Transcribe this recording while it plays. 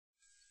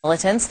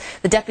Militants.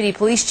 The deputy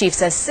police chief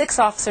says 6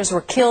 officers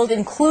were killed,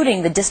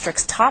 including the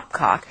district's top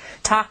cop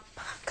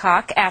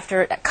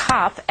after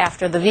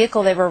the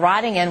vehicle they were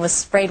riding in was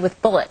sprayed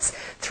with bullets.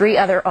 3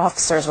 other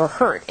officers were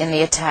hurt in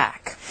the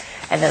attack.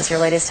 And those are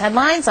your latest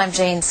headlines. I'm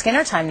Jane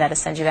Skinner. Time now to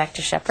send you back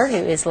to Shepard, who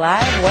is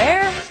live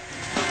where?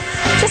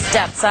 Just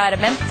outside of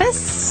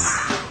Memphis.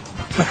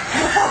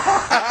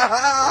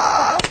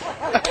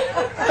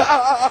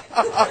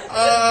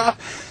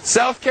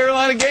 South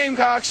Carolina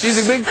Gamecocks.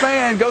 She's a big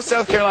fan. Go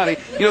South Carolina.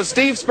 You know,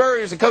 Steve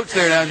Spurrier's a coach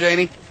there now,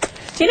 Janie.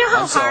 Do you know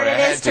how hard it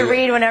is to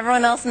read when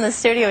everyone else in the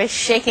studio is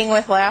shaking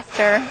with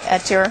laughter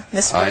at your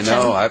misfortune? I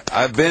know.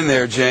 I've been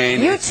there,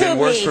 Jane. It's been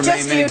worse for me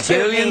many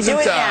billions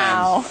of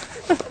times.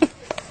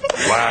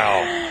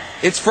 Wow.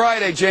 It's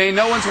Friday, Jane.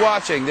 No one's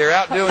watching. They're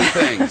out doing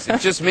things.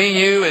 It's just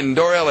me, you, and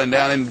Dor Ellen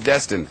down in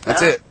Destin.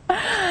 That's it.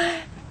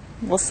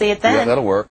 We'll see it then. Yeah, that'll work.